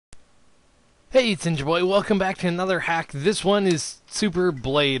Hey, it's Ninja Boy. Welcome back to another hack. This one is Super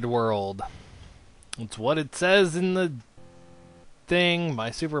Blade World. It's what it says in the thing,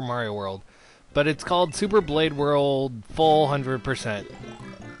 my Super Mario World. But it's called Super Blade World full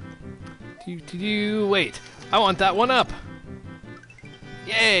 100%. Wait, I want that one up.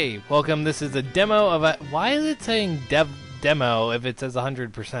 Yay! Welcome, this is a demo of a... Why is it saying demo if it says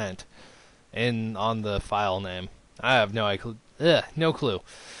 100% on the file name? I have no clue.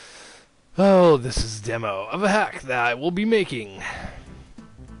 Oh, this is a demo of a hack that I will be making.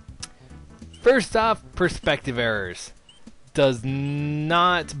 First off, perspective errors. Does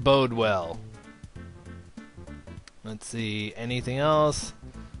not bode well. Let's see, anything else?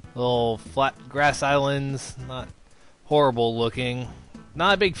 Little flat grass islands, not horrible looking.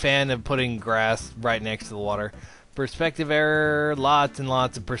 Not a big fan of putting grass right next to the water. Perspective error, lots and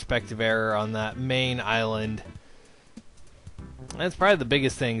lots of perspective error on that main island. That's probably the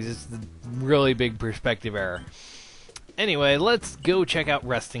biggest thing, is just the really big perspective error. Anyway, let's go check out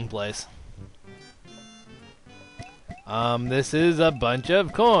Resting Place. This is a bunch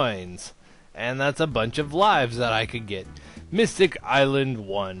of coins. And that's a bunch of lives that I could get. Mystic Island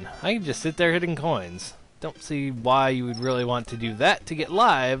 1. I can just sit there hitting coins. Don't see why you would really want to do that to get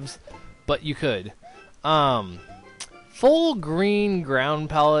lives, but you could. Full green ground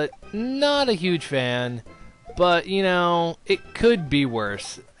palette, not a huge fan. But, you know, it could be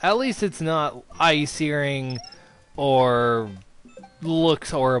worse. At least it's not eye-searing or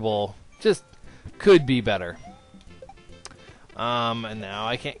looks horrible. Just could be better. And now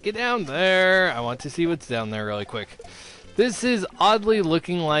I can't get down there. I want to see what's down there really quick. This is oddly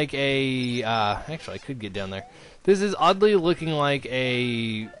looking like a... actually, I could get down there. This is oddly looking like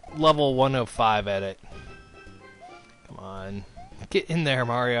a level 105 edit. Come on. Get in there,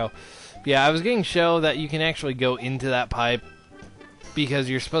 Mario. Yeah, I was getting show that you can actually go into that pipe because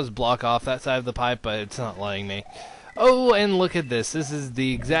you're supposed to block off that side of the pipe, but it's not letting me. Oh, and look at this. This is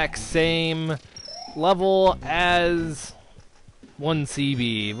the exact same level as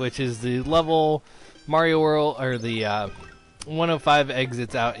 1CB, which is the level Mario World, or the 105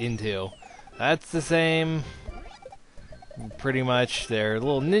 exits out into. That's the same. Pretty much. There are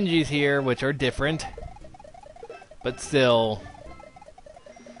little ninjas here, which are different, but still...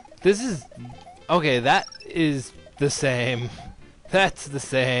 This is... Okay, that is the same. That's the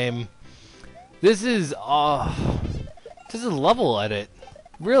same. This is... this is a level edit.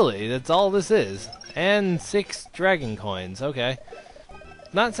 Really, that's all this is. And 6 dragon coins. Okay.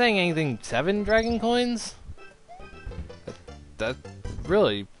 Not saying anything 7 dragon coins? That's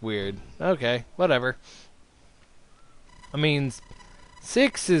really weird. Okay, whatever. I mean,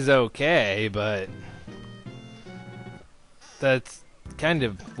 6 is okay, but... That's... kind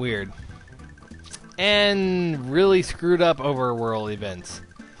of weird. And really screwed up overworld events.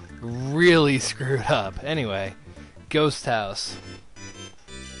 Really screwed up. Anyway, Ghost House.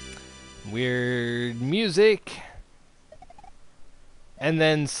 Weird music. And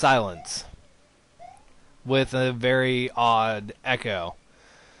then silence. With a very odd echo.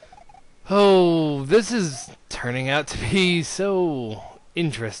 Oh, this is turning out to be so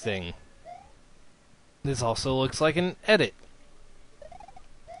interesting. This also looks like an edit.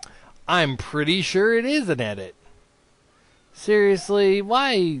 I'm pretty sure it is an edit. Seriously,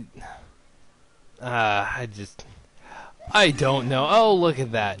 why? I don't know. Oh, look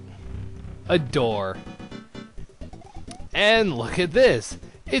at that. A door. And look at this.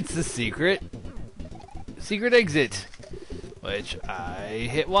 It's the secret exit. Which I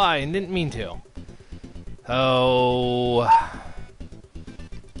hit Y and didn't mean to. Oh.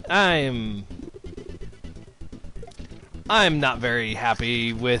 I'm not very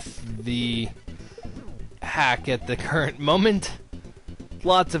happy with the hack at the current moment.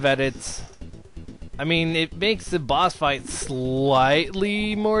 Lots of edits. I mean, it makes the boss fight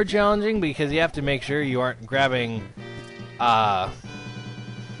slightly more challenging because you have to make sure you aren't grabbing wrong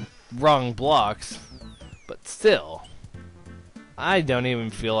blocks. But still, I don't even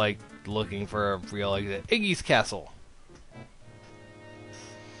feel like looking for a real exit. Iggy's Castle.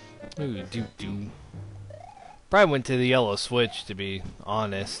 Ooh, Probably went to the yellow switch, to be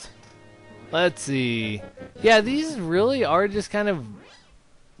honest. Let's see. Yeah, these really are just kind of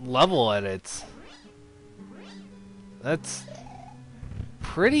level edits. That's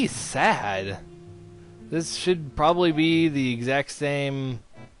pretty sad. This should probably be the exact same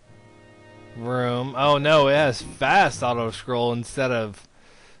room. Oh no, it has fast auto scroll instead of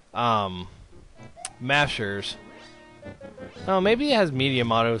mashers. Oh, maybe it has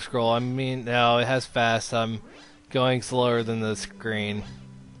medium auto scroll. I mean, no, it has fast. I'm going slower than the screen.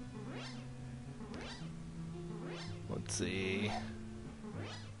 Let's see.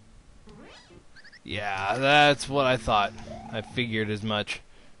 Yeah, that's what I thought. I figured as much.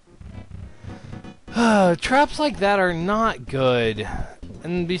 Traps like that are not good.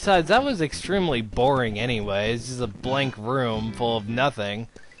 And besides, that was extremely boring anyway. It's just a blank room full of nothing.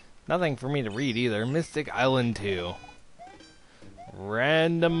 Nothing for me to read either. Mystic Island 2.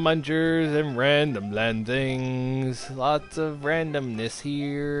 Random munchers and random landings. Lots of randomness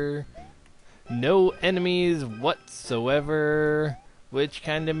here. No enemies whatsoever, which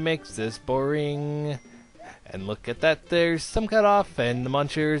kind of makes this boring. And look at that, there's some cutoff, and the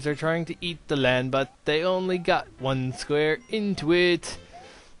munchers are trying to eat the land, but they only got one square into it.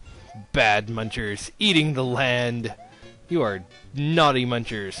 Bad munchers, eating the land. You are naughty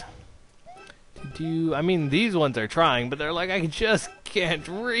munchers. I mean, these ones are trying, but they're like, I just can't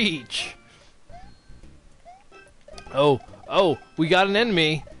reach. Oh, we got an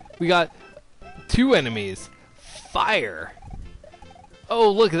enemy. We got 2 enemies. Fire. Oh,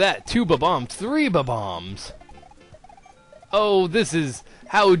 look at that. 2 bombs, 3 bombs. Oh, this is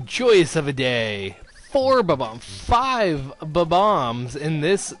how joyous of a day. 4 bombs, 5 bombs in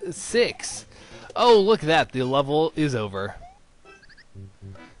this 6. Oh, look at that. The level is over.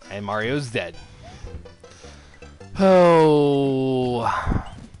 And Mario's dead. Oh.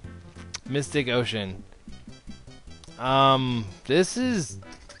 Mystic Ocean. This is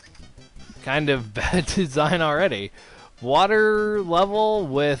kind of bad design already. Water level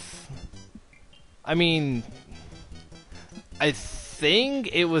with... I mean... I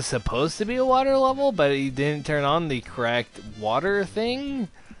think it was supposed to be a water level, but it didn't turn on the correct water thing?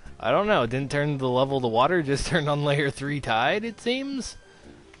 I don't know. It didn't turn the level to water, just turned on layer 3 tide, it seems?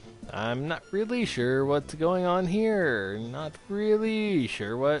 I'm not really sure what's going on here. Not really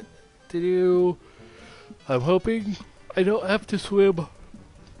sure what to do. I'm hoping I don't have to swim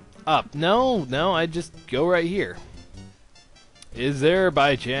up. No, I just go right here. Is there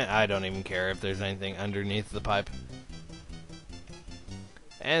by chance... I don't even care if there's anything underneath the pipe.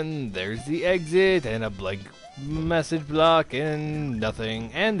 And there's the exit, and a blank message block, and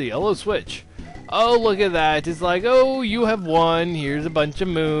nothing. And the yellow switch. Oh, look at that. It's like, oh, you have won. Here's a bunch of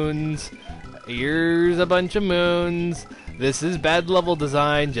moons. Here's a bunch of moons. This is bad level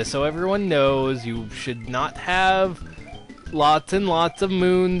design, just so everyone knows. You should not have lots and lots of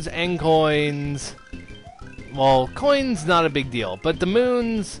moons and coins. Well, coins, not a big deal. But the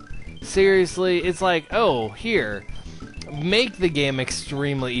moons, seriously, it's like, oh, here. Make the game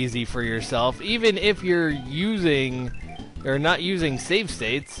extremely easy for yourself, even if you're using, or not using save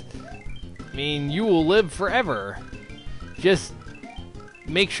states. I mean, you will live forever. Just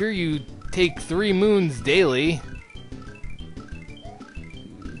make sure you take 3 moons daily.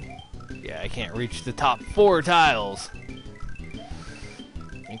 Yeah, I can't reach the top 4 tiles.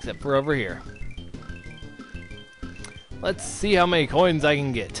 Except for over here. Let's see how many coins I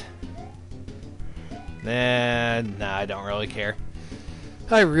can get. Nah, I don't really care.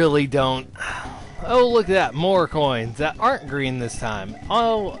 I really don't. Oh, look at that. More coins that aren't green this time.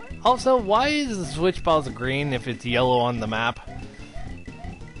 Oh, also, why is the switch balls green if it's yellow on the map?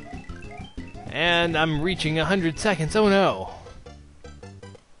 And I'm reaching 100 seconds. Oh, no.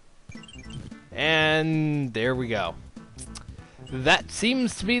 And there we go. That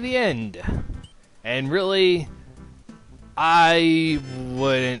seems to be the end. And really... I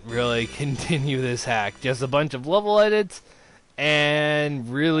wouldn't really continue this hack. Just a bunch of level edits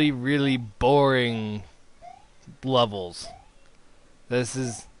and really, really boring levels. This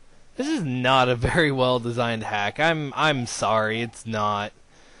is not a very well designed hack. I'm sorry, it's not.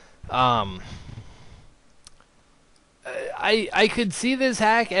 I could see this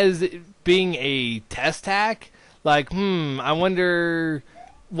hack as being a test hack. Like, I wonder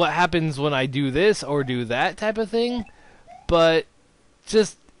what happens when I do this or do that type of thing. But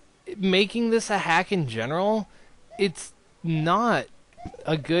just making this a hack in general, it's not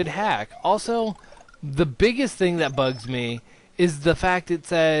a good hack. Also, the biggest thing that bugs me is the fact it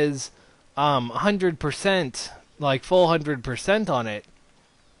says 100%, like full 100% on it,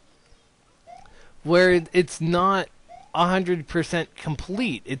 where it's not 100%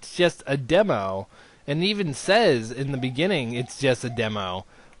 complete. It's just a demo, and it even says in the beginning it's just a demo.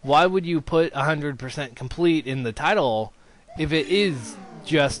 Why would you put 100% complete in the title if it is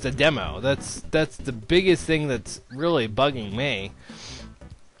just a demo? That's the biggest thing that's really bugging me.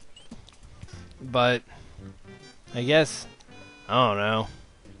 But I guess I don't know.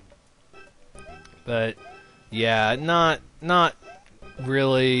 But yeah, not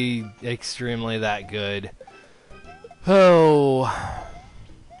really extremely that good. Oh,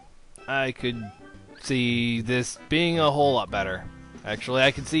 I could see this being a whole lot better. Actually,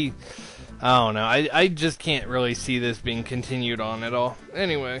 I could see I don't know. I just can't really see this being continued on at all.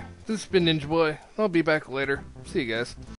 Anyway, this has been Ninja Boy. I'll be back later. See you guys.